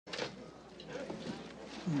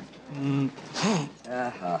I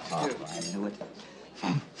knew it.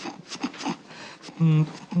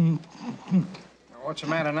 What's the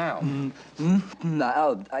matter now?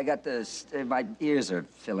 Oh, I got this. My ears are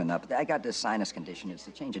filling up. I got this sinus condition. It's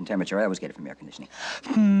the change in temperature. I always get it from air conditioning.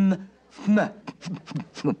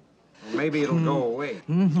 Maybe it'll go away.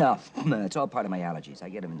 No, it's all part of my allergies. I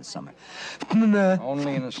get them in the summer.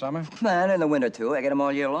 Only in the summer? And in the winter, too. I get them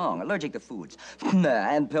all year long. Allergic to foods.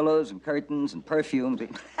 And pillows and curtains and perfumes.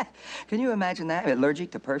 Can you imagine that?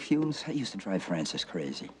 Allergic to perfumes? That used to drive Frances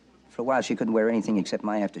crazy. For a while, she couldn't wear anything except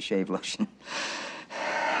my aftershave lotion.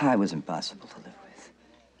 I was impossible to live with.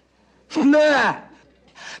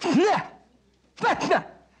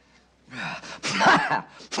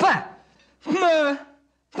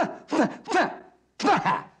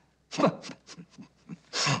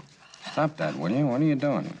 Stop that, will you? What are you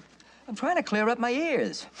doing? I'm trying to clear up my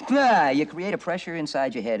ears. You create a pressure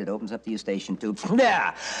inside your head. It opens up the eustachian tube. Did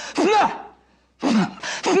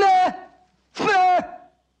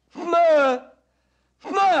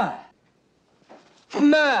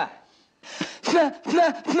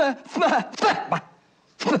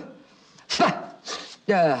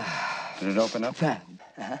it open up?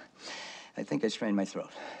 I think I strained my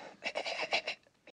throat.